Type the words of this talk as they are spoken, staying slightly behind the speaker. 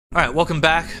Alright, welcome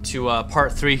back to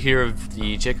part 3 here of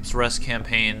the Jacob's Rest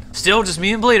campaign. Still just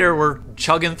me and Bleeder, we're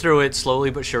chugging through it slowly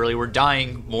but surely. We're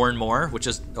dying more and more, which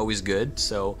is always good.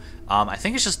 So, I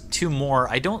think it's just 2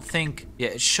 more. I don't think, yeah,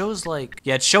 it shows like,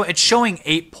 yeah, it's showing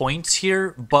 8 points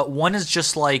here, but one is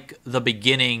just like the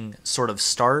beginning sort of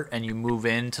start and you move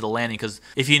into the landing. Because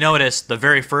if you notice, the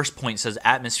very first point says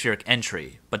atmospheric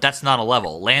entry, but that's not a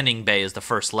level. Landing bay is the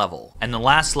first level. And the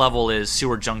last level is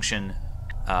sewer junction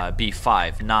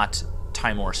B5, not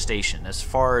Timor Station, as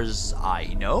far as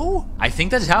I know. I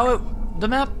think that's how the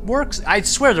map works. I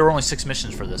swear there were only 6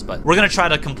 missions for this, but we're gonna try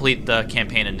to complete the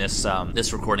campaign in this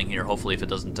this recording here. Hopefully, if it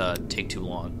doesn't take too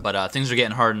long. But things are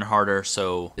getting harder and harder,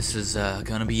 so this is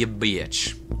gonna be a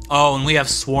bitch. Oh, and we have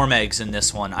swarm eggs in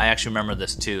this one. I actually remember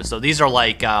this too. So these are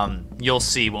like you'll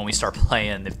see when we start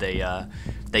playing if they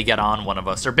get on one of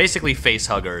us. They're basically face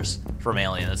huggers from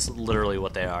Alien. That's literally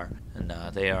what they are, and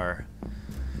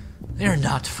they're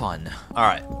not fun.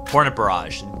 Alright, Hornet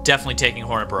Barrage. Definitely taking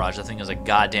Hornet Barrage. That thing is a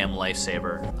goddamn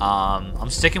lifesaver. I'm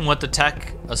sticking with the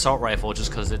Tech Assault Rifle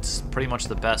just because it's pretty much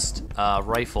the best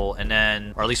rifle, and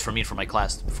then, or at least for me, for my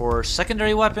class. For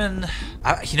secondary weapon,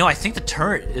 I think the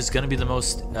turret is going to be the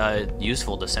most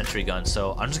useful, the sentry gun,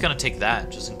 so I'm just going to take that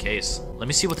just in case. Let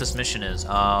me see what this mission is.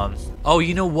 Oh,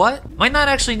 you know what? Might not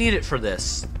actually need it for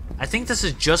this. I think this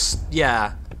is just,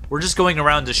 yeah, we're just going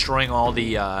around destroying all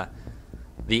the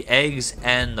eggs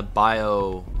and the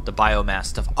biomass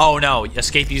stuff. Oh no,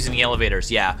 escape using the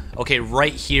elevators. Yeah. Okay,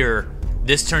 right here,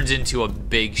 this turns into a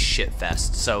big shit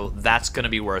fest. So that's gonna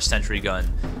be where a sentry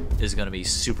gun is gonna be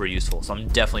super useful. So I'm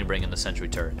definitely bringing the sentry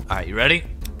turret. All right, you ready?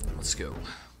 Let's go.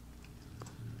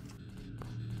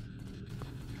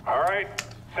 All right.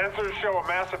 Sensors show a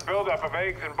massive buildup of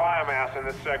eggs and biomass in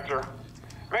this sector.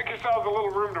 Make yourselves a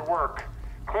little room to work.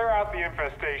 Clear out the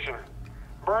infestation.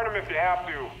 Burn them if you have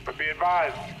to, but be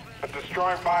advised that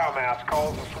destroying biomass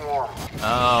calls a swarm.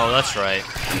 Oh, that's right.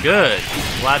 Good.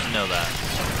 Glad to know that.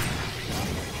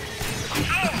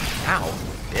 Ow,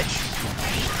 bitch.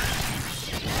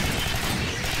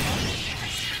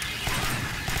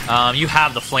 You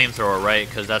have the flamethrower, right?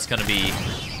 Because that's going to be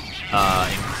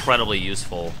incredibly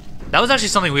useful. That was actually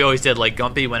something we always did, like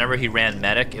Gumpy, whenever he ran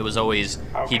medic, it was always,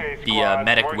 he'd be a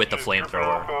medic with the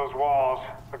flamethrower. Those walls.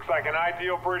 Looks like an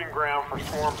ideal breeding ground for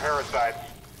swarm parasites.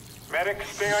 Medics,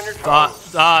 stay on your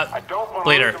toes. I don't want to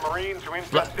lose the Marines who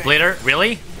infest. Bleeder,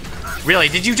 really? Really?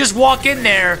 Did you just walk in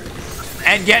there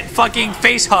and get fucking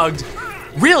face hugged?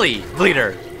 Really,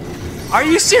 Bleeder? Are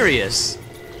you serious?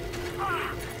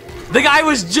 The guy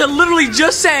was literally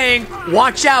just saying,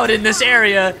 watch out in this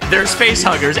area, there's face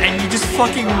huggers, and you just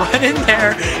fucking run in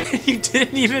there and you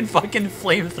didn't even fucking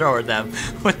flamethrower them.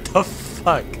 What the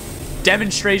fuck?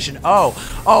 Demonstration. Oh,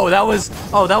 that was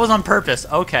on purpose.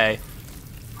 Okay.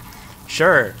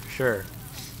 Sure.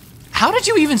 How did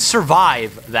you even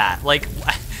survive that? Like,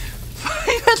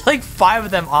 you had like 5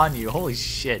 of them on you. Holy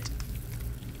shit.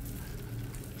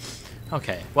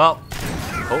 Okay, well,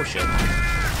 oh shit.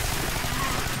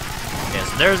 Yes,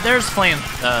 there's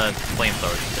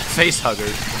flamethrowers, face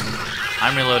huggers.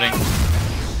 I'm reloading.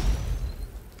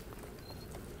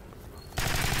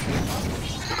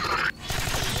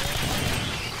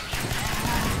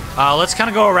 Let's kind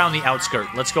of go around the outskirt.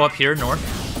 Let's go up here north,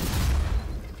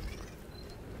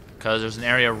 because there's an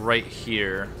area right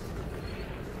here.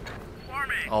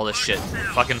 All this shit,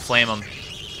 fucking flame them.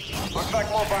 Looks like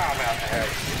more biomass ahead.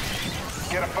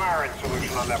 Get a firing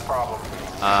solution on that problem.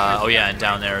 Oh yeah, and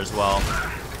down there as well.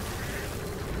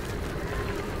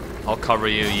 I'll cover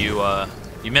you.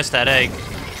 You missed that egg.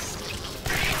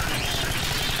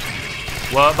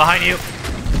 What? Behind you.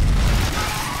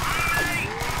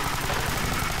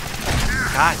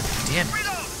 God damn it.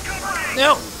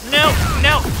 No.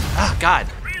 Ah, God.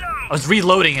 I was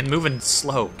reloading and moving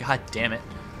slow. God damn it.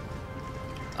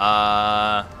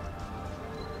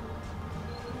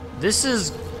 This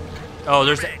is... Oh,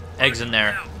 there's eggs in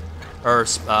there. Or,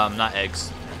 not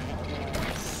eggs.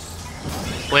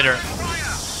 Later.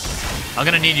 I'm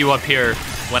gonna need you up here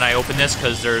when I open this,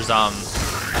 because there's,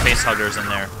 face huggers in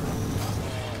there.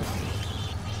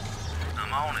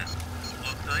 I'm on it.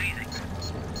 Looks so easy.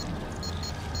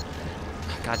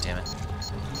 God damn it.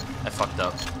 I fucked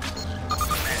up.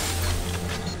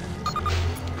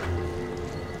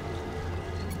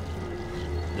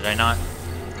 Did I not?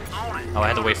 Oh, I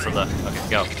had to wait for the... Okay,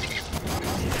 go.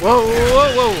 Whoa!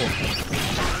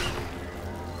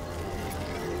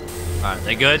 Alright,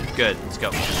 they good? Good, let's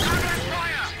go.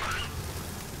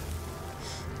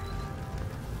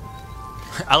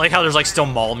 I like how there's like still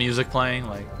mall music playing,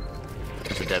 like...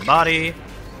 There's a dead body.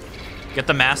 Get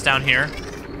the mask down here.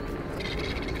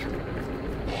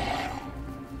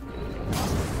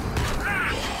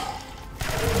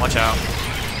 Watch out.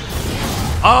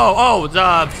 Oh,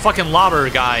 the fucking lobber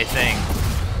guy thing.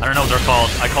 I don't know what they're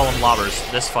called. I call them lobbers.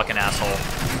 This fucking asshole.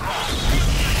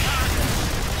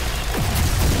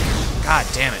 God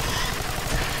damn it.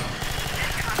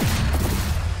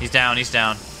 He's down, he's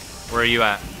down. Where are you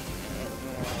at?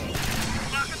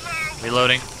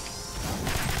 Reloading.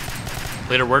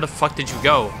 Leader, where the fuck did you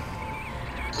go?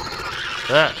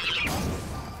 Ugh.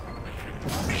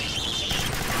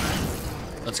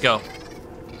 Let's go.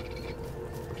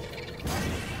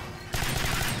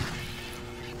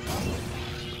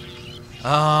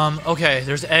 Okay,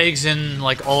 there's eggs in,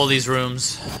 like, all of these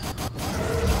rooms.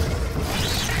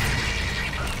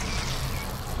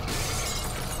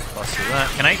 Bust through that.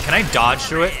 Can I dodge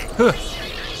through it? Huh.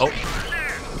 Oh.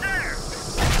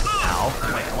 Ow.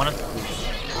 Wait, I wanna...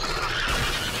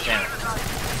 Damn it.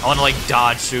 I wanna, like,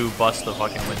 dodge through, bust the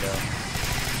fucking window.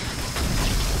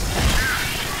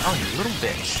 Oh, you little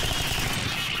bitch.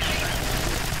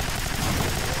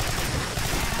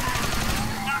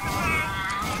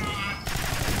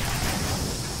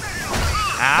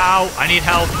 Ow! I need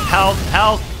help! Help!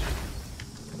 Help!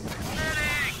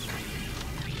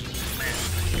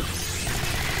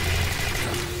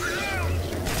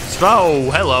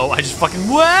 Oh, hello! I just fucking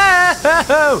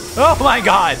whoa! Oh my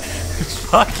god!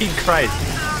 Fucking Christ!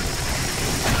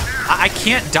 I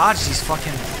can't dodge these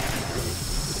fucking.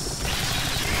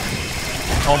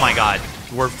 Oh my god,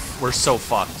 we're so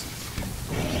fucked.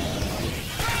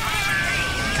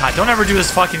 God, don't ever do this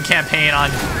fucking campaign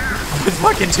on with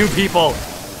fucking 2 people,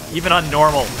 even on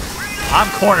normal. I'm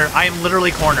cornered. I am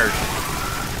literally cornered.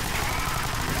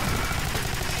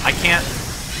 I can't.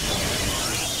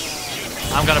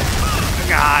 I'm gonna.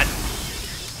 God.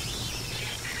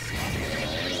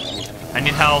 I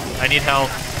need help. I need help.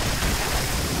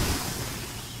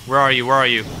 Where are you? Where are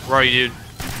you? Where are you, dude?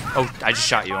 Oh, I just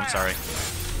shot you. I'm sorry.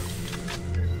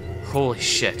 Holy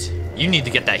shit. You need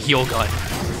to get that heal gun.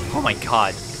 Oh my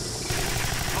god.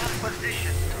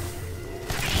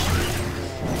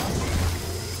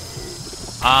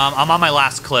 I'm on my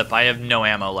last clip. I have no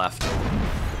ammo left.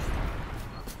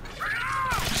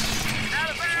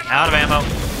 Out of ammo.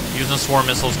 Using swarm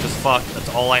missiles because fuck, that's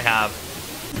all I have.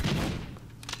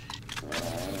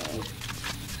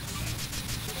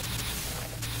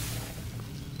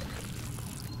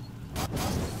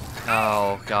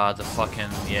 Oh god, the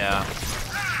fucking yeah.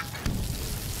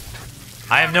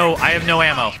 I have no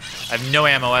ammo. I have no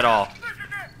ammo at all.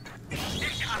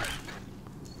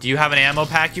 Do you have an ammo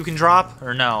pack you can drop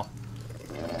or no?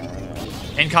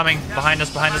 Incoming, behind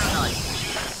us, behind us.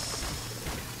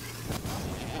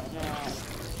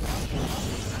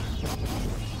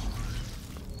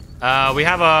 We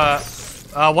have a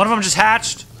one of them just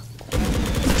hatched.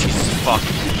 Jesus fuck.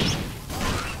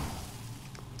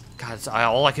 God, it's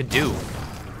all I could do. I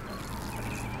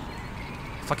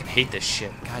fucking hate this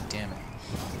shit. God damn it.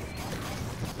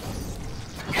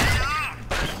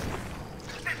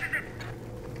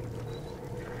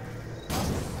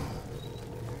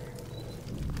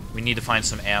 We need to find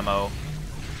some ammo,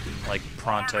 like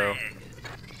pronto.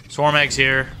 Swarm eggs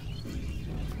here.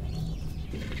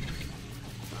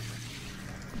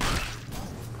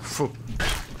 Phew.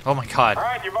 Oh my god.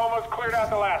 Alright, you've almost cleared out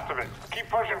the last of it. Keep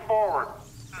pushing forward.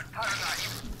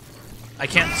 I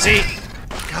can't see.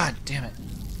 God damn it.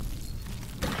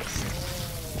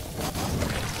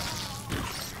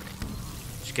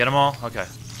 Did you get them all? Okay.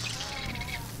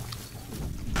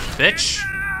 Bitch.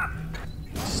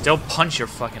 Still punch your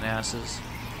fucking asses.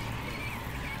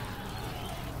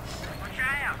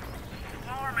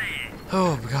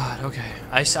 Oh god, okay.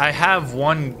 I have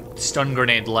one stun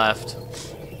grenade left.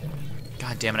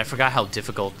 God damn it, I forgot how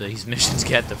difficult these missions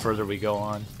get the further we go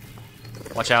on.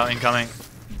 Watch out, incoming.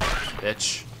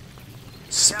 Bitch.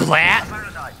 Splat!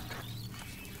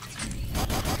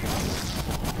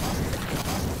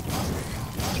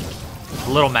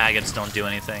 Little maggots don't do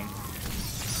anything.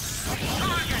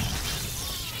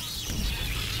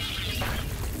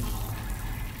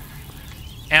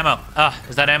 Ammo.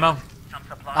 Is that ammo?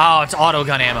 Oh, it's auto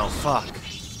gun ammo. Fuck.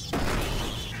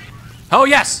 Oh,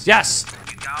 yes! Yes!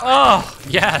 Oh,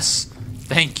 yes!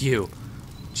 Thank you.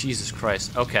 Jesus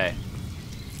Christ. Okay.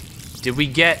 Did we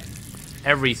get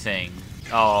everything?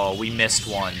 Oh, we missed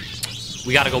one.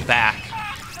 We gotta go back.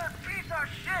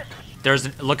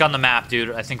 Look on the map,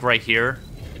 dude. I think right here.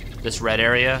 This red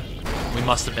area. We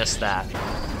must have missed that.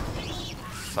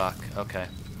 Fuck. Okay.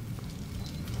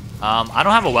 I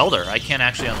don't have a welder. I can't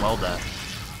actually unweld that.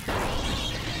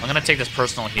 I'm gonna take this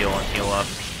personal heal and heal up,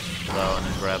 though, and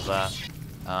then grab that.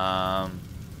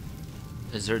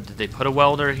 Did they put a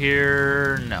welder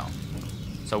here? No.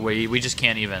 So we just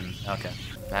can't even. Okay.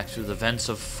 Back through the vents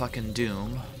of fucking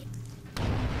doom.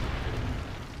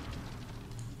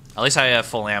 At least I have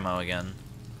full ammo again.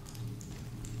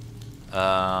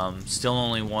 Still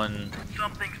only one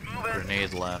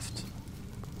grenade left.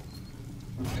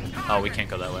 Oh, we can't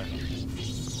go that way.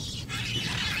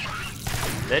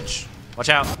 Bitch, watch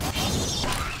out.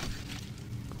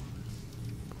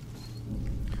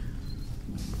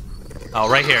 Oh,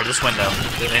 right here, this window.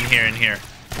 In here.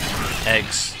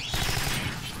 Eggs.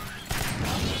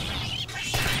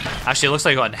 Actually, it looks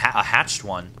like a hatched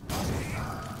one.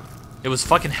 It was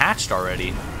fucking hatched already.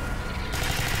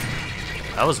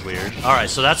 That was weird.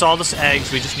 Alright, so that's all the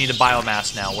eggs. We just need a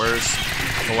biomass now. Where's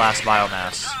the last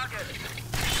biomass?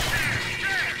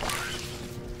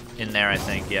 In there, I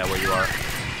think. Yeah, where you are.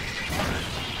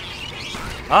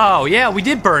 Oh, yeah, we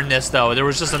did burn this, though. There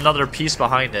was just another piece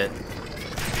behind it.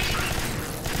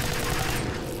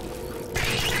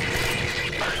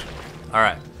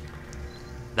 Alright.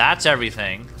 That's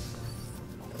everything.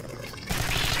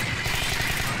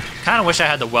 Kind of wish I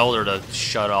had the welder to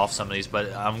shut off some of these,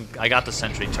 but I got the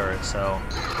sentry turret, so.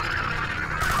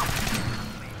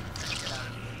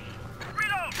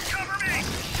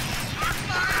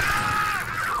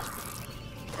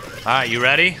 Alright, you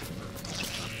ready?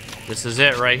 This is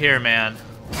it right here, man.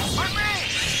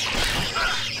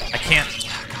 I can't.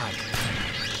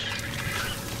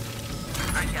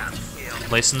 God.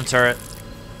 Placing the turret.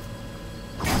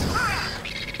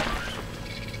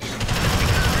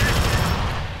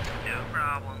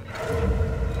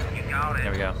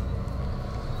 There we go.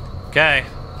 Okay,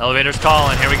 elevator's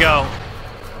calling. Here we go.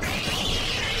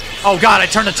 Oh god, I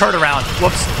turned the turret around.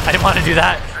 Whoops, I didn't want to do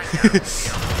that.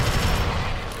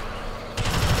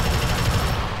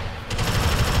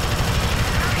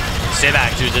 Stay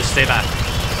back, dude. Just stay back.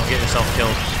 Don't get yourself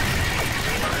killed.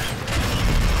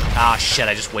 Ah, shit,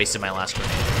 I just wasted my last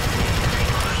grenade.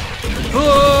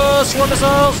 Oh, swarm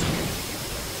missiles!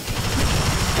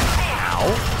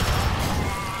 Ow.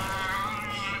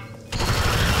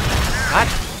 God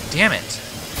damn it.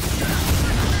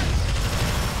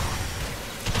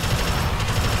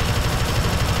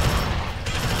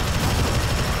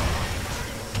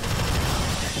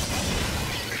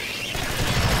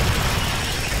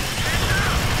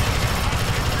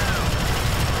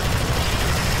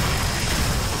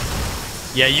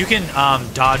 Yeah, you can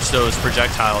dodge those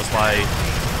projectiles by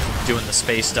doing the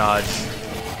space dodge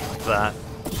like that.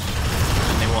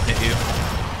 They won't hit you.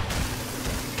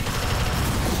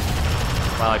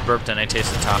 Wow, I burped and I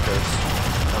tasted tacos.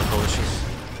 That was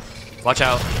delicious. Watch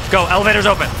out. Go, elevator's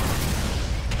open.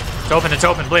 It's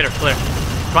open. Bleeder.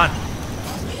 Come on.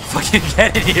 Fucking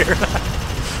get in here.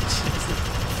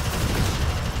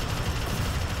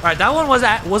 Alright, that one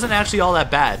wasn't actually all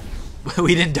that bad.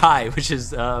 We didn't die, which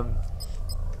is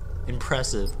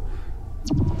impressive.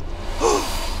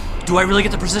 Do I really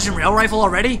get the precision rail rifle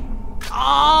already?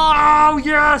 Oh,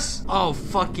 yes! Oh,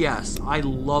 fuck yes. I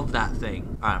love that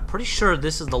thing. Alright, I'm pretty sure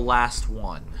this is the last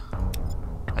one.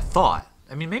 I thought.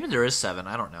 I mean, maybe there is 7.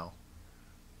 I don't know.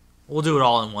 We'll do it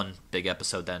all in one big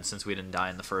episode then, since we didn't die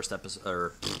in the first episode,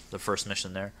 or the first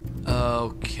mission there.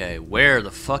 Okay, where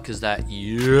the fuck is that?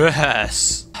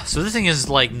 Yes! So this thing is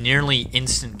like nearly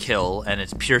instant kill, and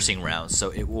it's piercing rounds, so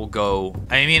it will go...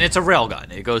 I mean, it's a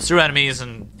railgun. It goes through enemies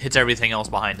and hits everything else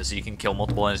behind it, so you can kill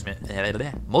multiple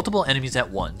enemies at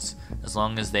once, as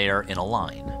long as they are in a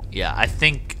line. Yeah, I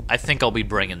think I'll be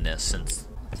bringing this, since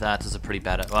that is a pretty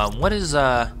bad... what is,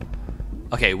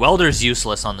 Okay, welder's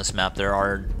useless on this map.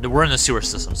 We're in the sewer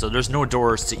system, so there's no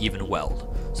doors to even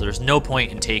weld. So there's no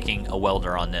point in taking a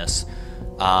welder on this.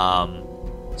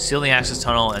 Seal the access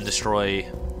tunnel and destroy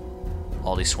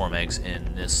all these swarm eggs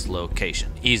in this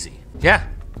location. Easy. Yeah,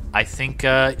 I think,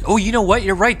 oh, you know what?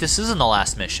 You're right. This isn't the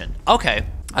last mission. Okay,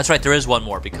 that's right. There is one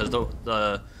more, because the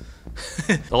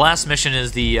the last mission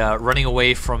is the running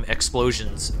away from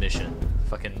explosions mission.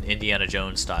 Fucking Indiana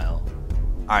Jones style.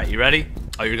 Alright, you ready?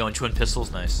 Oh, you're going twin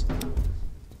pistols? Nice.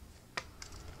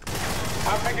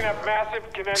 I'm picking up massive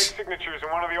kinetic signatures in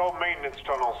one of the old maintenance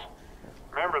tunnels.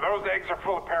 Remember, those eggs are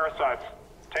full of parasites.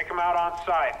 Take them out on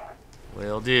site.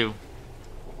 Will do.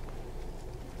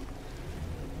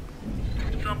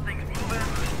 Something's moving.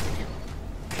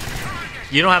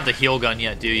 You don't have the heal gun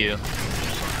yet, do you?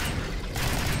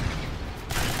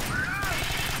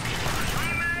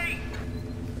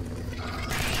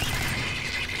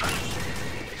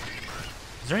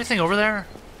 Is there anything over there?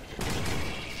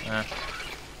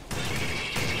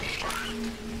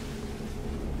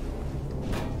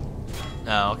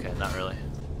 Oh, okay, not really.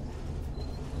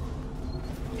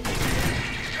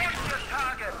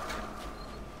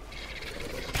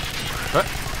 What?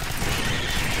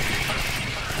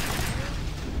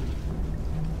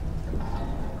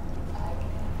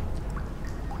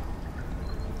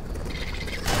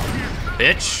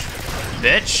 Bitch.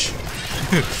 Bitch.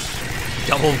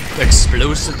 Double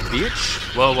explosive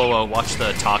bitch. Whoa, whoa, whoa. Watch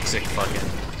the toxic fucking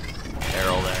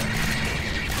barrel there.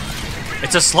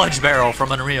 It's a sludge barrel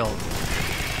from Unreal.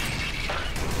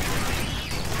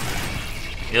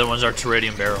 The other ones are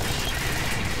Teridium barrels.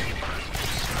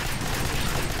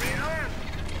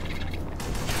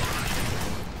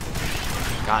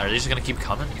 God, are they just gonna keep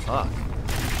coming? Fuck.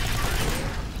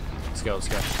 Let's go, let's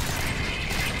go.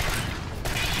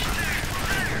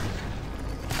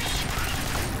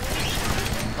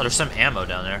 Oh, there's some ammo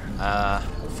down there.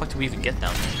 What the fuck do we even get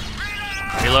down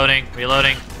there? Reloading,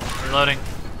 reloading, reloading.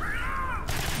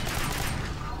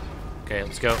 Okay,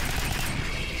 let's go.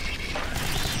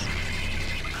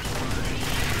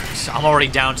 So I'm already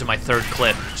down to my 3rd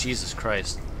clip. Jesus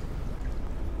Christ.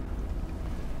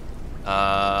 If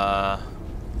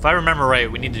I remember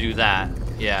right, we need to do that.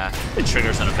 Yeah, it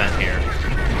triggers an event here.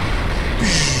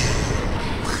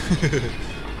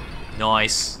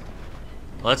 Nice.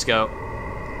 Let's go.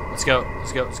 Let's go,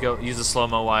 let's go, let's go. Use the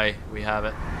slow-mo while we have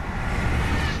it.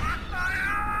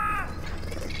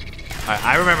 Alright,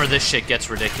 I remember this shit gets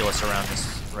ridiculous around this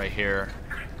right here.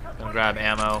 Gonna grab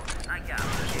ammo.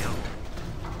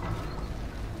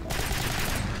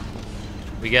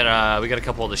 We get a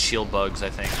couple of the shield bugs, I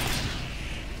think.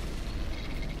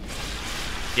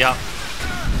 Yep.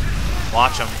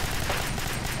 Watch them.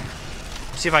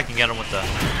 See if I can get them with the...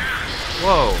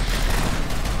 Whoa.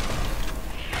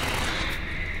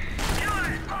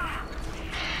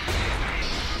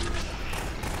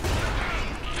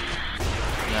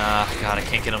 Nah, God, I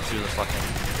can't get them through the fucking...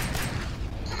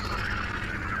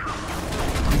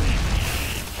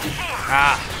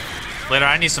 Ah! Later,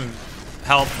 I need some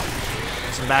help.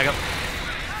 Some backup.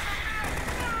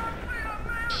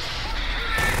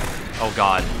 Oh,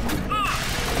 God.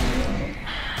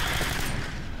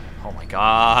 Oh, my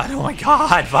God. Oh, my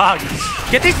God. Fuck.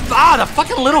 Get these... Ah, the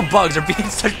fucking little bugs are being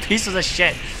such pieces of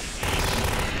shit.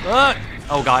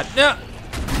 Oh, God. No.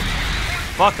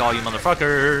 Fuck all you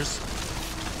motherfuckers.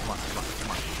 Come on, come on,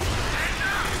 come on.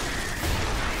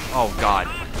 Oh, God.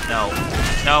 No.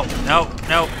 No, no,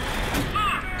 no.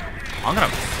 I'm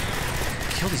gonna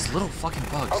kill these little fucking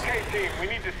bugs. Okay, team, we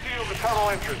need to seal the tunnel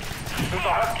entrance. This will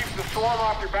help keep the swarm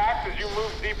off your backs as you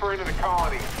move deeper into the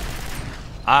colony.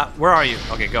 Where are you?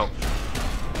 Okay, go.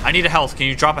 I need a health. Can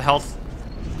you drop a health?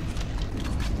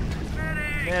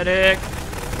 Medic.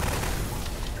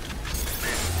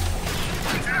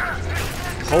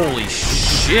 Holy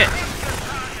shit.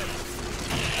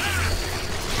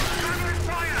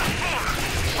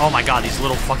 Oh my God, these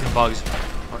little fucking bugs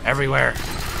are everywhere.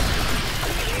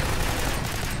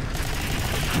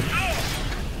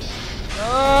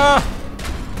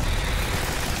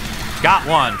 Got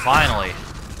one, finally.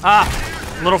 Ah,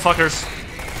 little fuckers.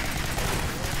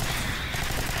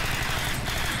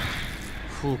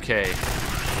 Okay.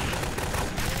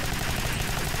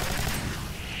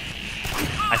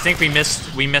 I think we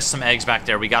missed some eggs back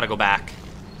there. We gotta go back.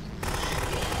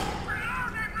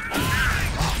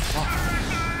 Oh, fuck.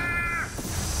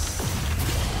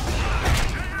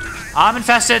 I'm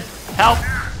infested. Help.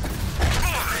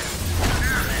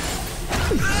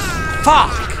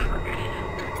 Fuck!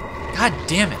 God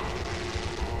damn it.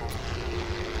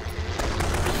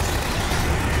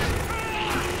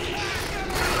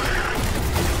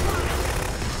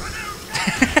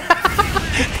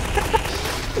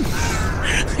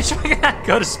 I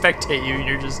go to spectate you and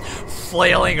you're just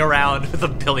flailing around with a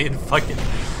billion fucking...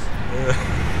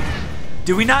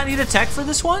 Do we not need a tech for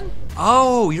this one?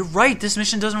 Oh, you're right. This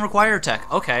mission doesn't require a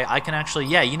tech. Okay, I can actually...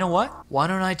 Yeah, you know what? Why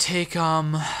don't I take,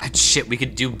 Shit, we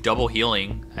could do double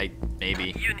healing.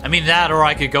 Maybe. I mean, that or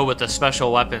I could go with the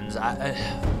special weapons. I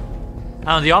don't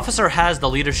know, the officer has the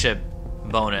leadership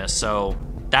bonus, so...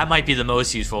 That might be the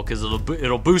most useful, because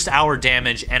it'll boost our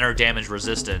damage and our damage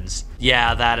resistance.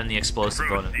 Yeah, that and the explosive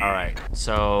bonus. Alright,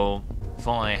 so... If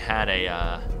only I had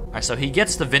a, Alright, so he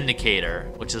gets the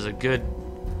Vindicator, which is a good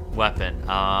weapon.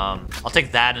 I'll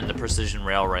take that and the precision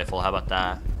rail rifle. How about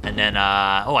that? And then, oh,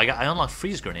 I unlocked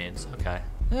freeze grenades. Okay.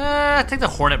 I think the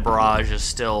Hornet Barrage is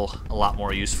still a lot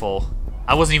more useful.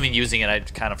 I wasn't even using it. I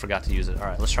kind of forgot to use it. All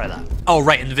right, let's try that. Oh,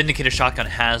 right, and the Vindicator shotgun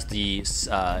has the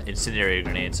incendiary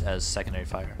grenades as secondary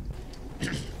fire.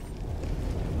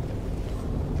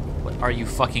 What are you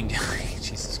fucking doing?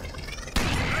 Jesus Christ.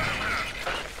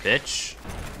 Bitch.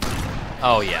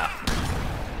 Oh, yeah.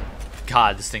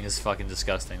 God, this thing is fucking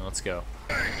disgusting. Let's go.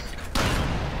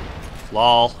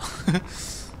 Lol.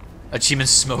 Achievement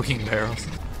smoking barrels.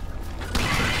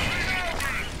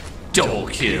 Double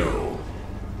kill.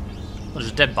 Oh, there's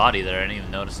a dead body there. I didn't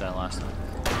even notice that last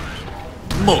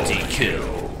time.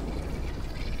 Multi-kill.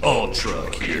 Ultra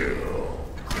kill.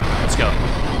 Let's go.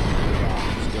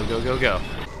 Let's go, go, go, go.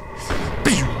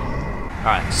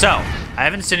 Alright, so, I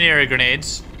have incendiary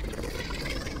grenades.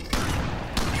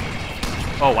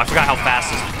 Oh, I forgot how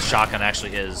fast this shotgun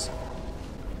actually is.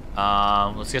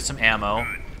 Let's get some ammo.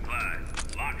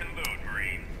 Lock and load,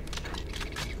 Marine.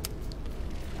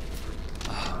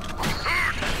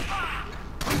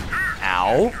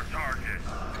 Ow.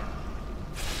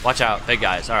 Watch out, big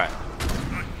guys, alright.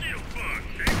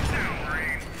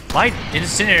 My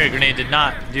incendiary grenade did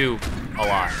not do a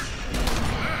lot.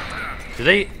 Do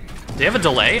they have a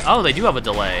delay? Oh, they do have a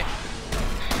delay.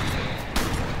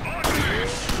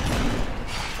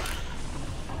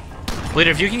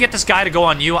 Bleeder, if you can get this guy to go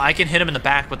on you, I can hit him in the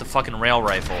back with the fucking rail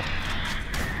rifle.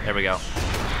 There we go.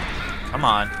 Come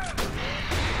on.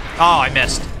 Oh, I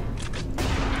missed.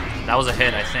 That was a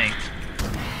hit, I think.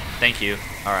 Thank you.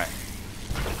 Alright.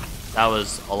 That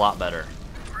was a lot better.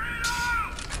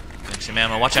 Thanks, your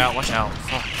ammo. Watch out, watch out.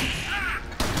 Fuck.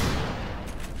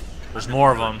 There's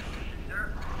more of them.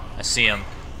 I see him.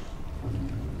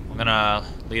 I'm gonna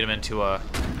lead him into a...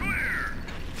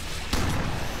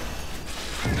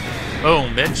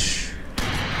 Boom, bitch.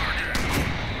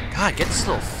 God, get this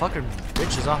little fucker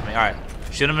bitches off me. Alright,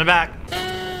 shoot him in the back.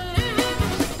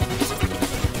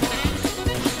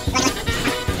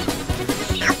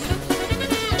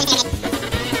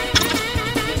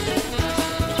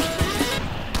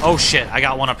 Oh shit, I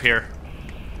got one up here.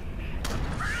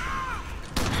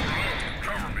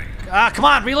 Ah, come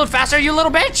on, reload faster, you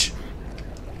little bitch!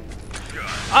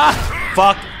 Ah,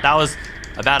 fuck, that was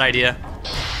a bad idea.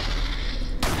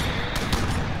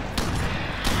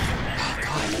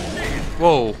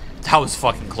 Whoa, that was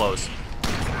fucking close.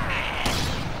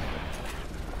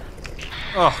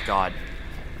 Oh, God.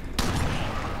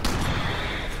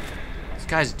 These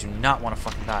guys do not want to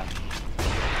fucking die.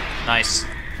 Nice.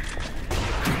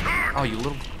 Oh, you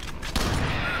little...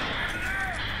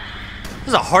 This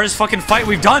is the hardest fucking fight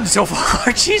we've done so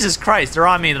far. Jesus Christ, they're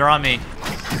on me, they're on me.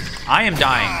 I am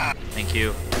dying. Thank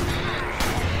you.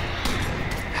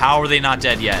 How are they not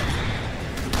dead yet?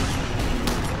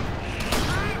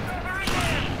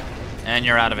 And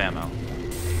you're out of ammo.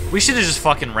 We should have just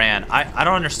fucking ran. I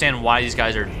don't understand why these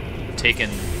guys are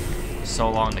taking so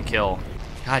long to kill.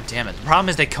 God damn it. The problem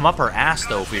is they come up our ass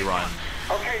though if we run.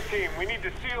 Okay, team, we need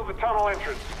to seal the tunnel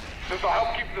entrance. This will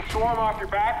help keep the swarm off your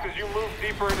backs as you move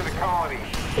deeper into the colony.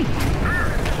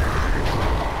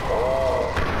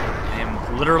 I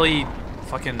am literally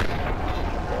fucking...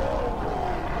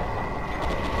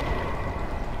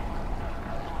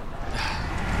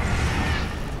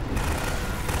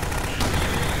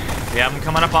 We have them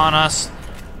coming up on us.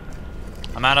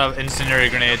 I'm out of incendiary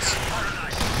grenades.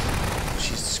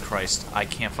 Jesus Christ, I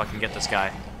can't fucking get this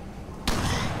guy.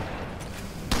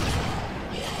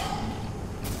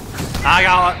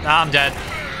 I'm dead.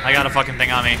 I got a fucking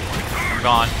thing on me. I'm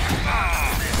gone.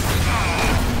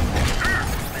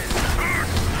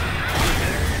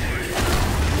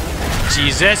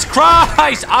 Jesus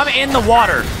Christ! I'm in the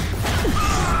water.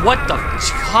 What the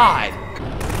God?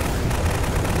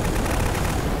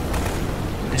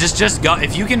 Just go.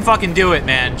 If you can fucking do it,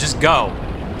 man, just go.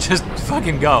 Just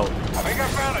fucking go. I think I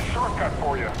found a shortcut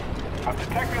for you. I'm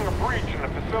detecting a breach in the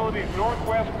facility's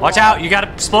northwest. Watch out! You got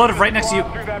an explosive right next to you.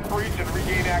 Through that breach and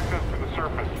regain access to the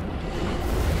surface.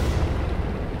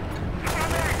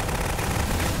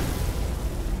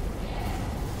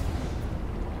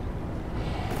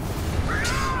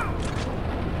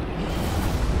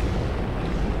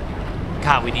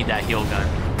 God, we need that heal gun.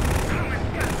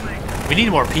 We need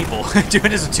more people.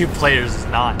 Doing this with 2 players is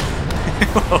not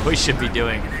what we should be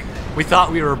doing. We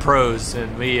thought we were pros,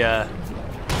 and we,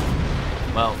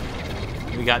 well,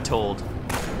 we got told.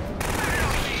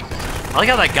 I like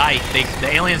how that guy,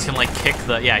 the aliens can like kick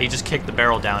the, yeah, he just kicked the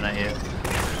barrel down at you.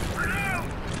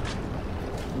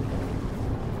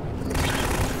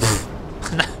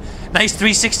 Nice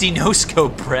 360 no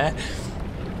scope, bruh.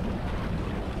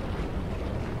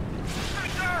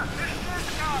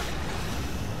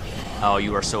 Oh,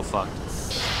 you are so fucked.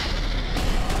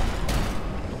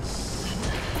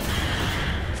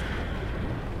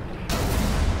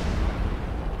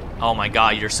 Oh my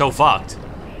god, you're so fucked.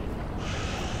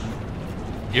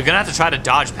 You're gonna have to try to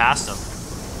dodge past them.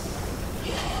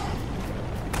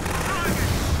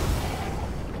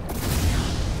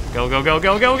 Go, go, go,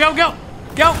 go, go, go, go!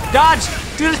 Go! Dodge!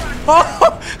 Dude!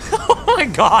 Oh, oh my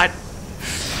god!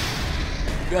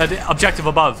 Objective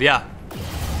above, yeah.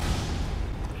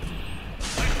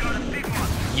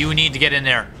 You need to get in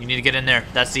there. You need to get in there.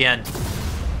 That's the end.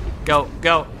 Go,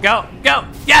 go, go, go!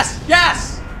 Yes!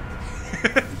 Yes!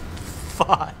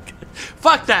 Fuck.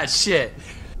 Fuck that shit.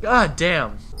 God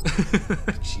damn.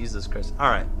 Jesus Christ.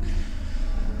 Alright.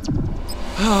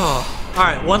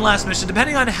 Alright, one last mission.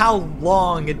 Depending on how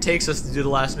long it takes us to do the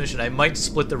last mission, I might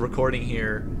split the recording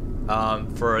here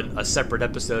for a separate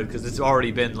episode, because it's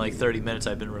already been like 30 minutes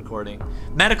I've been recording.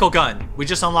 Medical gun. We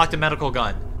just unlocked a medical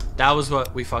gun. That was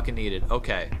what we fucking needed.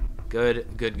 Okay.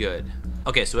 Good, good, good.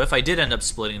 Okay, so if I did end up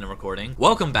splitting the recording,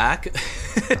 welcome back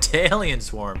to Alien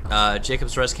Swarm.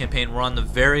 Jacob's Rest campaign, we're on the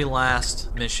very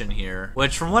last mission here,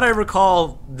 which from what I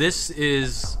recall, this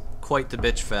is quite the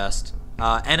bitch fest.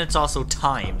 And it's also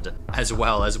timed as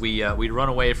well, as we run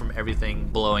away from everything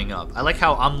blowing up. I like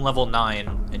how I'm level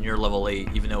 9 and you're level 8,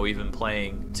 even though we've been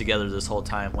playing together this whole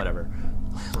time. Whatever.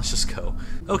 Let's just go.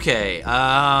 Okay,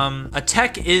 a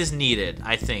tech is needed,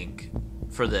 I think,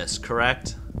 for this,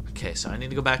 correct? Okay, so I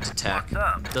need to go back to tech.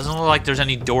 Doesn't look like there's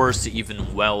any doors to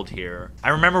even weld here. I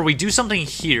remember we do something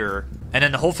here, and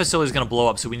then the whole facility is gonna blow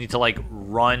up, so we need to like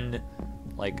run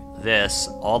like this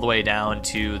all the way down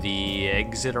to the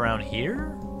exit around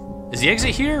here? Is the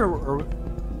exit here or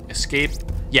escape?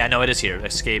 Yeah, no, it is here.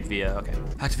 Escape via, okay.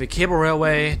 Activate cable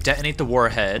railway, detonate the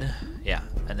warhead. Yeah,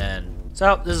 and then,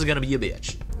 so this is gonna be a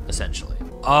bitch, essentially.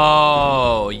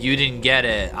 Oh, you didn't get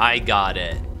it. I got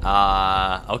it.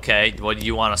 Okay. What, do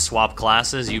you want to swap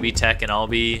classes? You be tech and I'll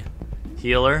be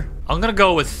healer? I'm gonna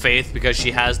go with Faith because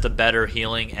she has the better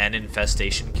healing and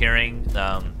infestation curing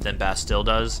than Bastille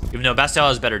does. Even though Bastille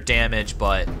has better damage,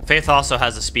 but Faith also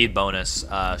has a speed bonus.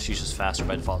 She's just faster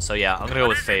by default. So yeah, I'm gonna go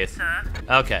with Faith.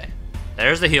 Okay.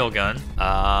 There's the heal gun.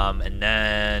 And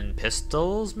then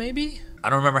pistols, maybe? I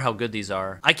don't remember how good these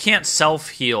are. I can't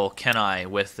self-heal, can I,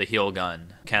 with the heal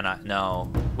gun? Can I?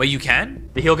 No. Wait, you can?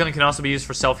 The heal gun can also be used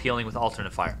for self-healing with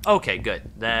alternate fire. Okay, good.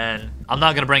 Then I'm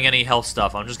not gonna bring any health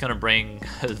stuff. I'm just gonna bring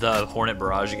the Hornet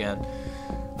Barrage again.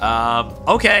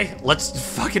 Okay,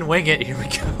 let's fucking wing it. Here we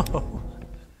go.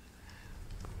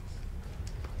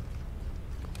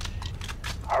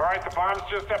 All right, the bomb's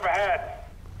just up ahead.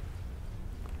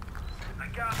 I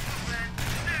got you, man.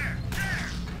 There.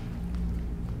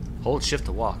 Hold shift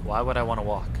to walk. Why would I want to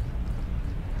walk?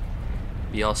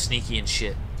 Be all sneaky and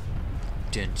shit.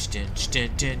 Dinch, dinch,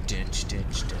 dinch, dinch, dinch,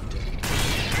 dinch,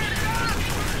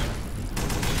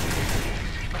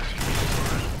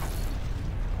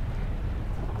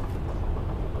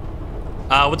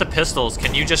 dinch. With the pistols,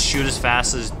 can you just shoot as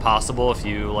fast as possible if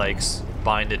you like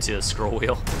bind it to a scroll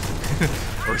wheel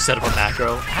or set up a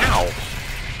macro? Ow!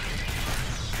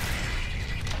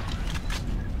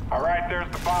 All right, there's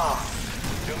the bomb.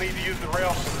 You'll need to use the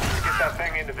rail system to get that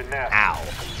thing into the nest. Ow!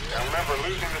 Now remember,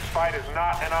 losing this fight is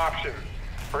not an option.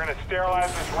 We're gonna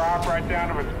sterilize this rock right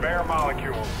down to its bare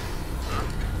molecules.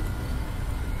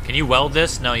 Can you weld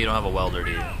this? No, you don't have a welder,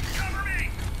 do you?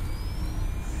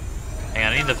 Hang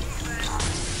on, I need the...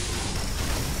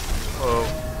 Oh.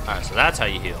 Alright, so that's how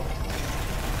you heal.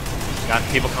 Got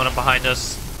people coming up behind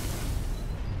us.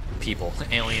 People.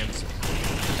 Aliens.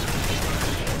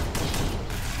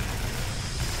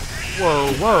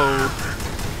 Whoa, whoa.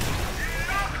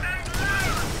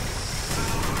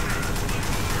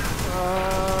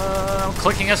 I'm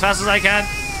clicking as fast as I can.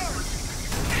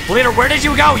 Bleeder, where did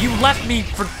you go? You left me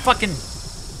for fucking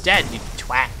dead, you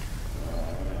twat.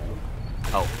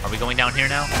 Oh, are we going down here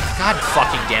now? God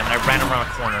fucking damn it, I ran around a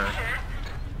corner.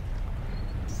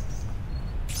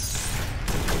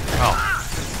 Oh,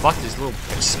 fuck these little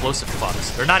explosive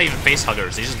fucks. They're not even face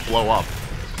huggers, they just blow up.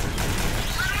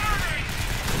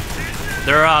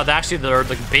 They're actually they're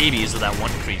the babies of that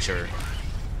one creature.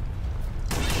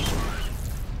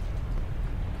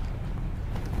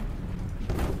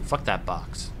 Fuck that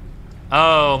box.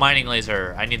 Oh, mining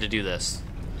laser. I need to do this.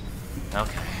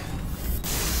 Okay.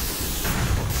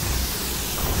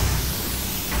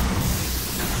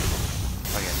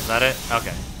 Okay, is that it?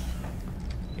 Okay.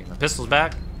 Get my pistols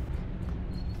back.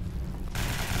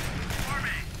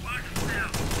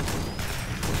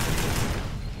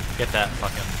 Get that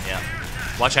fucking, yeah.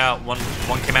 Watch out, one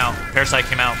came out. Parasite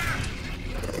came out.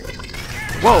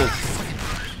 Whoa, fucking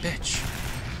bitch.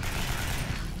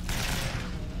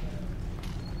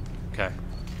 Okay.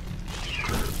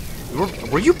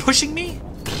 Were you pushing me?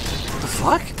 The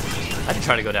fuck? I didn't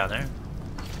try to go down there.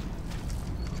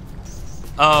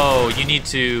 Oh, you need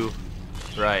to...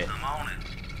 Right. I'm on it.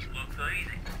 Looks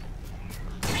easy.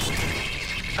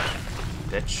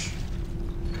 Bitch.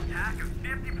 Hack of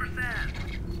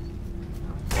 50%.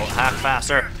 Well, hack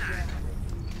faster.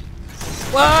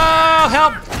 Whoa,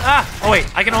 help! Ah! Oh wait,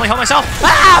 I can only help myself.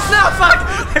 Ah! No,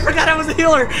 fuck! I forgot I was a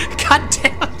healer. God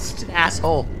damn, I'm such an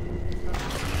asshole.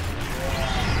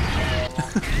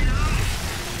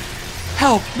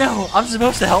 Help! No, I'm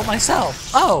supposed to help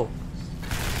myself. Oh.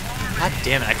 God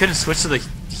damn it, I couldn't switch to the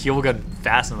heal gun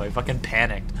fast enough. I fucking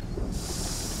panicked.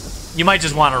 You might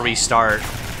just want to restart.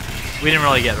 We didn't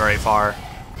really get very far.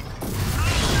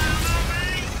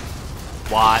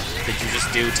 What did you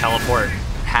just do? Teleport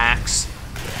hacks?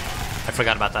 I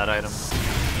forgot about that item.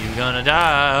 You gonna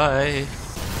die.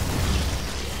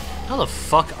 How the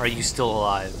fuck are you still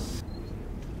alive?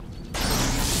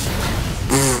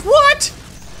 What?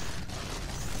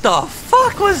 The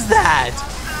fuck was that?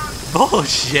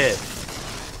 Bullshit.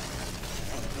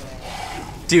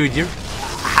 Dude, you're...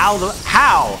 How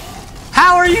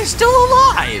are you still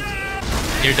alive?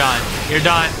 You're done. You're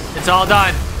done. It's all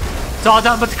done. It's all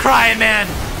done but the crying, man.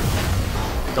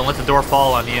 Don't let the door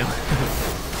fall on you.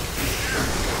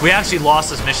 We actually lost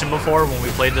this mission before when we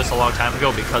played this a long time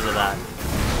ago because of that.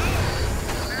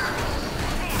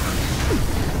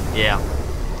 Yeah.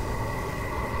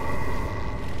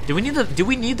 Do we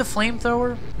need the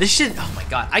flamethrower? This shit, oh my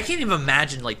god. I can't even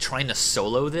imagine like trying to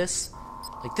solo this.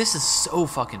 Like this is so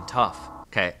fucking tough.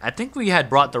 Okay, I think we had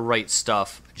brought the right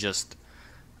stuff, just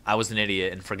I was an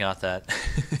idiot and forgot that.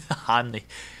 I'm the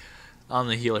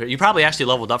healer. You probably actually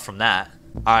leveled up from that.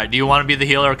 Alright, do you want to be the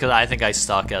healer? Because I think I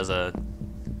stuck as a...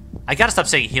 I gotta stop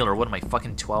saying healer. What am I,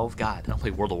 fucking 12? God, I don't play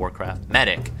World of Warcraft.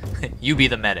 Medic. You be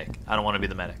the medic. I don't want to be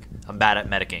the medic. I'm bad at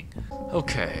medicing.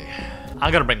 Okay.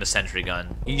 I'm gonna bring the sentry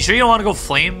gun. You sure you don't want to go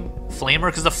flamer?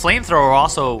 Because the flamethrower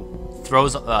also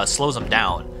slows them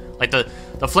down. Like the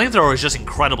flamethrower is just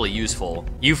incredibly useful.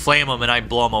 You flame them and I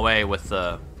blow them away with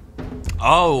the...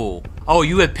 Oh,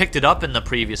 you had picked it up in the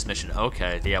previous mission.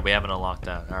 Okay, yeah, we haven't unlocked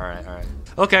that. All right.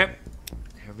 Okay,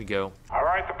 here we go. All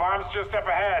right, the bomb's just up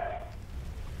ahead.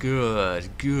 Good.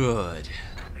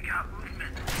 They got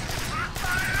movement.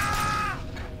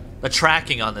 The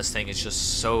tracking on this thing is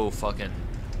just so fucking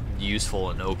useful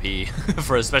and OP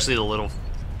for especially the little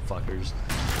fuckers.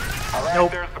 All right,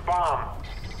 Nope. there's the bomb.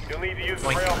 You'll need to use the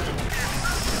Boink. rail.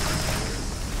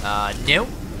 Nope.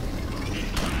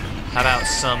 How about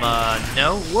some,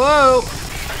 no? Whoa!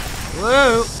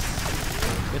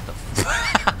 Get the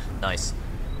nice.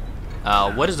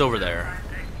 What is over there?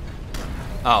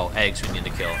 Oh, eggs we need to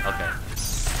kill. Okay.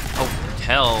 Oh,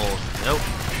 hell. Nope.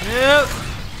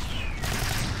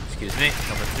 Excuse me.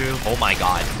 Coming through. Oh my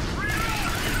god.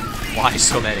 Why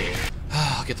so many?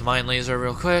 I'll get the mine laser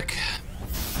real quick.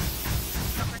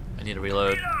 I need to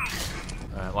reload.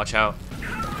 Alright, watch out.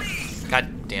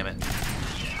 God damn it.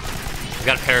 We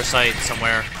got a parasite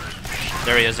somewhere.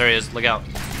 There he is. Look out.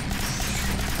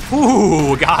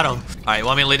 Ooh, got him. Alright, you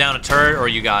want me to lay down a turret or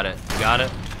you got it? You got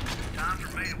it? Time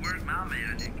for me to work my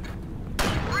magic.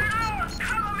 Reload!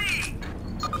 Cover me!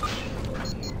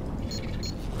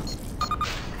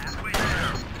 Halfway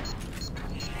down.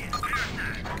 Shit,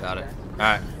 parasite. Got it.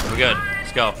 Alright, we're good.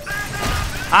 Let's go.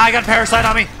 Ah, I got a parasite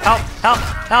on me. Help.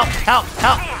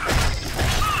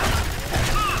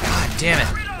 God damn it.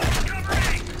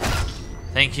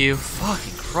 Thank you.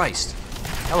 Fucking Christ.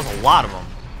 That was a lot of them.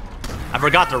 I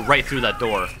forgot they're right through that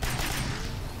door.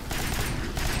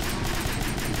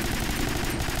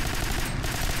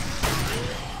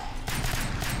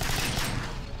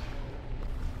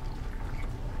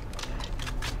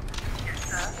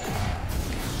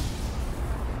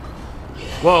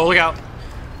 Whoa, look out.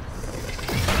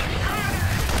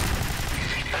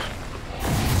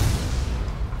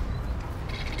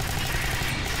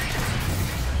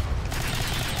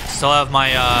 Still have my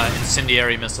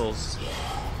incendiary missiles.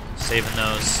 Saving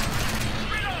those.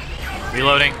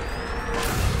 Reloading.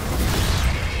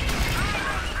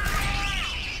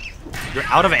 You're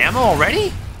out of ammo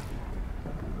already?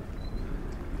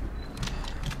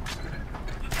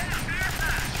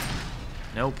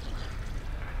 Nope.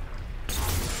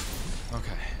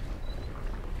 Okay.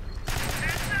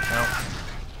 Nope.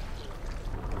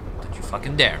 Don't you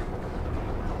fucking dare.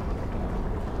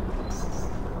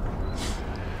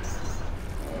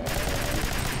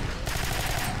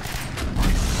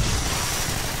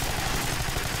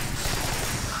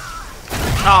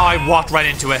 Oh, I walked right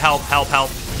into it. Help.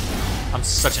 I'm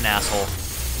such an asshole.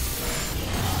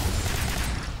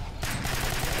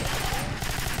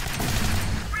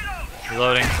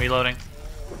 Reloading.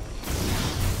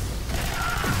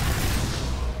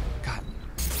 God.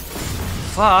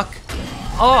 Fuck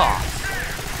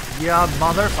off, you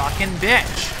motherfucking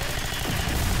bitch.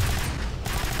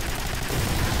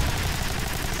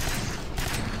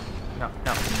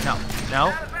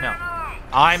 No.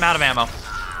 I'm out of ammo.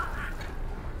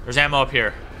 There's ammo up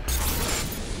here.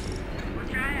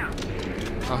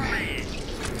 Okay.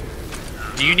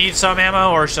 Do you need some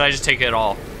ammo, or should I just take it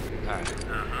all? Alright.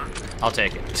 I'll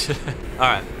take it.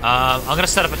 Alright. I'm gonna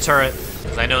set up a turret,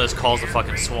 because I know this calls the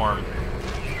fucking swarm.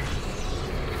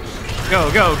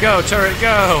 Go, turret,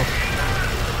 go!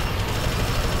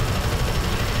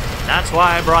 That's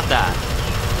why I brought that.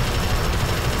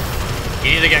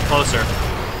 You need to get closer.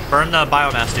 Burn the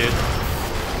biomass, dude.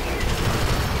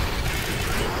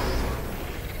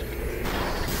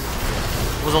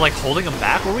 Was it like holding him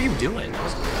back? What were you doing?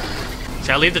 Should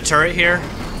I leave the turret here?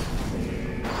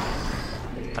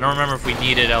 I don't remember if we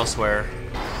need it elsewhere.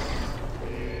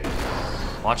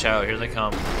 Watch out, here they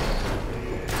come.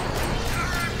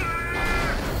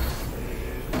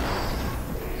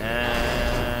 And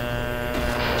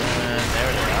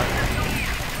there they're at.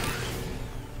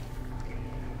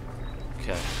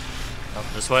 Okay. Up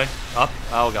this way? Up?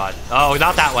 Oh god. Oh,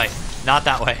 not that way. Not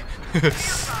that way.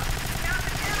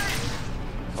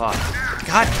 Fuck.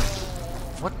 God.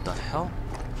 What the hell?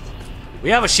 We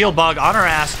have a shield bug on our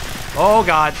ass. Oh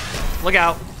god. Look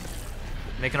out.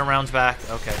 Making a rounds back.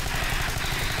 Okay.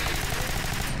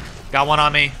 Got one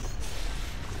on me.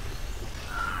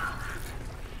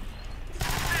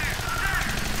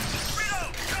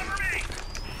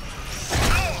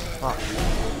 Fuck.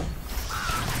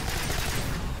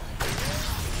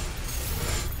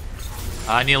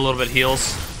 I need a little bit of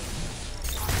heals.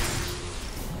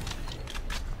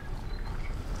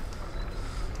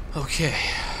 Okay.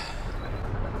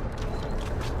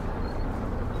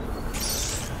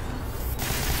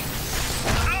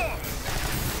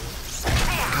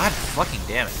 God fucking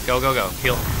damn it. Go, go, go.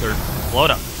 Heal. Or blow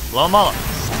it up. Blow them all up.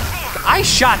 I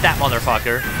shot that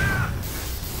motherfucker.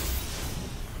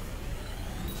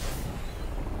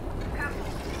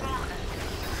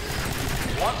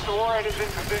 Once the warhead is in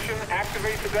position,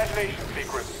 activate the detonation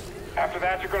sequence. After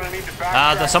that, you're going to need to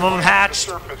backtrack some of them hatched.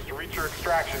 to the surface to reach your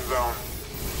extraction zone.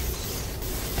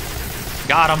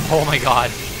 Got him. Oh my god.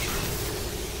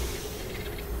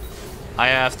 I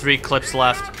have 3 clips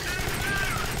left.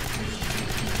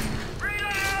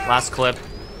 Last clip.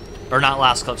 Or not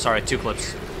last clip, sorry, 2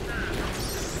 clips.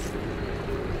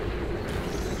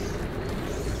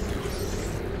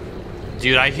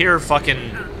 Dude, I hear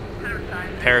fucking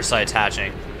parasites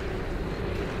hatching.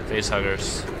 Face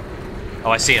huggers.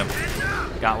 Oh, I see him.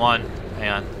 Got one. Hang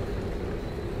on.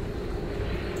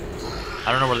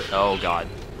 I don't know where the, oh god.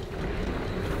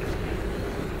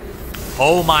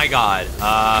 Oh my god.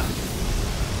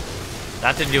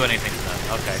 That didn't do anything to them.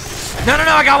 Okay. No, no,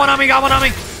 no, I got one on me, got one on me!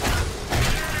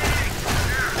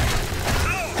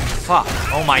 Fuck.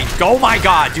 Oh my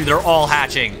god, dude, they're all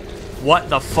hatching. What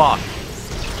the fuck?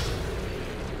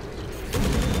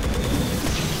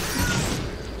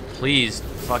 Please,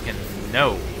 fucking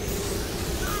no.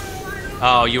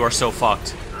 Oh, you are so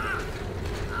fucked.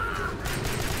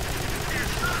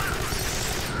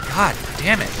 God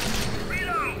damn it.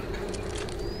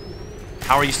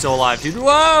 How are you still alive, dude?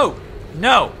 Whoa!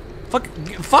 No!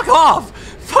 Fuck off!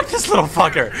 Fuck this little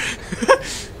fucker!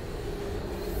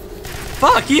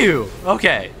 Fuck you!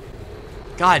 Okay.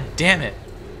 God damn it.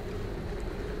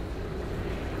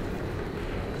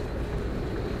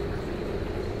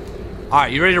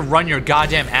 Alright, you ready to run your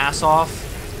goddamn ass off?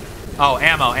 Oh,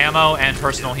 ammo, and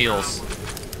personal heals.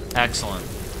 Excellent.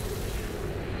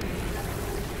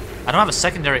 I don't have a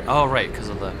secondary. Oh, right, because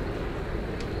of the.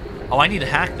 Oh, I need to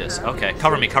hack this. Okay,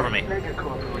 cover me, cover me.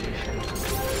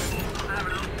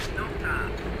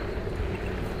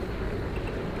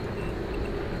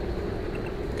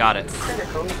 Got it.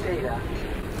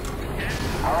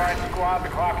 Alright, squad, the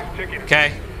clock is ticking.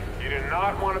 Okay. You do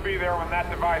not want to be there when that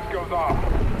device goes off.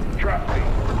 Trust me,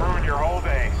 ruin your whole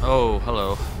day. Oh,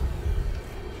 hello.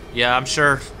 Yeah, I'm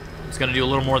sure it's gonna do a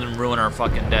little more than ruin our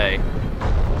fucking day.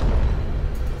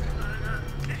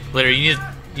 Later, you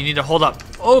need to hold up.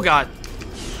 Oh god.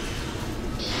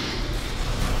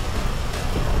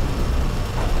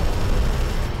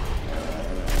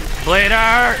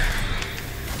 Blader!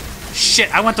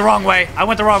 Shit, I went the wrong way. I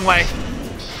went the wrong way.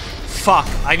 Fuck,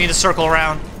 I need to circle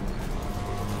around.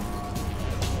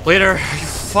 Blader, you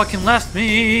fucking left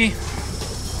me.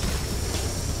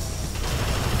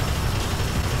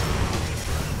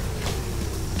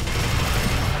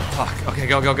 Fuck, okay,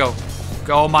 go, go, go.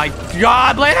 Oh my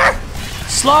god, Blader!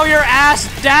 Slow your ass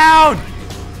down!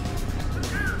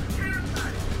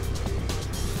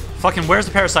 Fucking, where's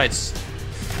the parasites?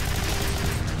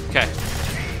 Okay.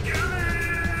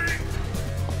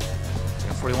 I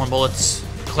got 41 bullets.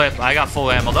 Clip, I got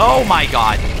full ammo. Oh my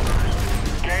god!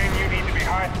 Gang, you need to be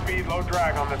high speed, low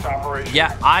drag on this operation.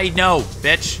 Yeah, I know,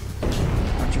 bitch.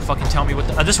 Don't you fucking tell me what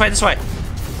the- this way, this way!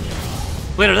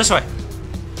 Blader, this way!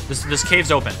 This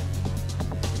cave's open.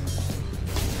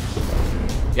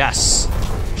 Yes.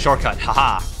 Shortcut,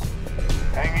 haha.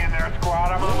 Hang in there,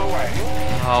 squad, I'm on the way.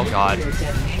 Oh god.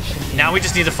 Now we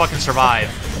just need to fucking survive.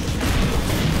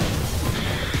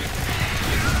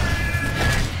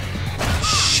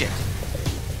 Shit.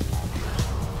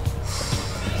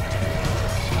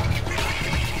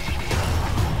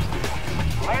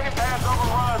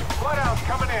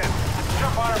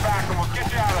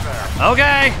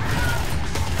 Okay.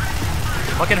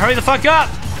 Fucking hurry the fuck up.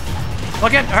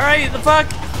 Fucking hurry the fuck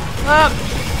up.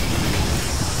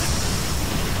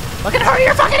 Fucking hurry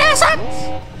your fucking ass up.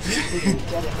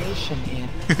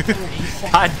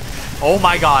 God. Oh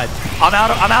my god. I'm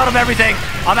out of everything.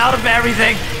 I'm out of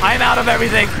everything. I'm out of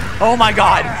everything. Oh my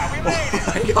god.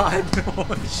 Oh my god.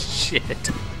 Oh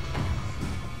shit.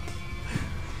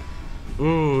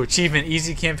 Ooh, achievement,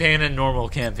 easy campaign and normal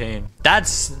campaign. That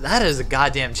is a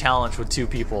goddamn challenge with 2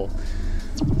 people.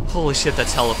 Holy shit,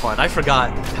 that's hella fun. I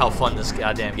forgot how fun this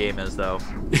goddamn game is, though.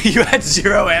 You had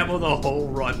 0 ammo the whole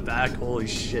run back. Holy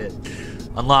shit.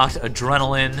 Unlocked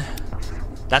adrenaline.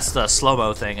 That's the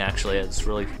slow-mo thing, actually. It's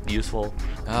really useful.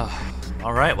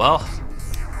 Alright, well,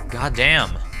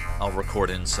 goddamn. I'll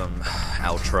record in some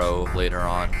outro later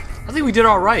on. I think we did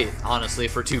alright, honestly,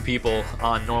 for 2 people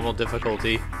on normal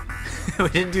difficulty. We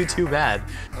didn't do too bad.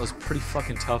 That was pretty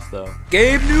fucking tough, though.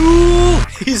 Gabe New!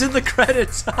 He's in the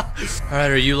credits.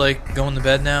 Alright, are you, like, going to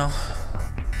bed now?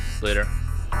 Later.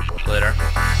 Later.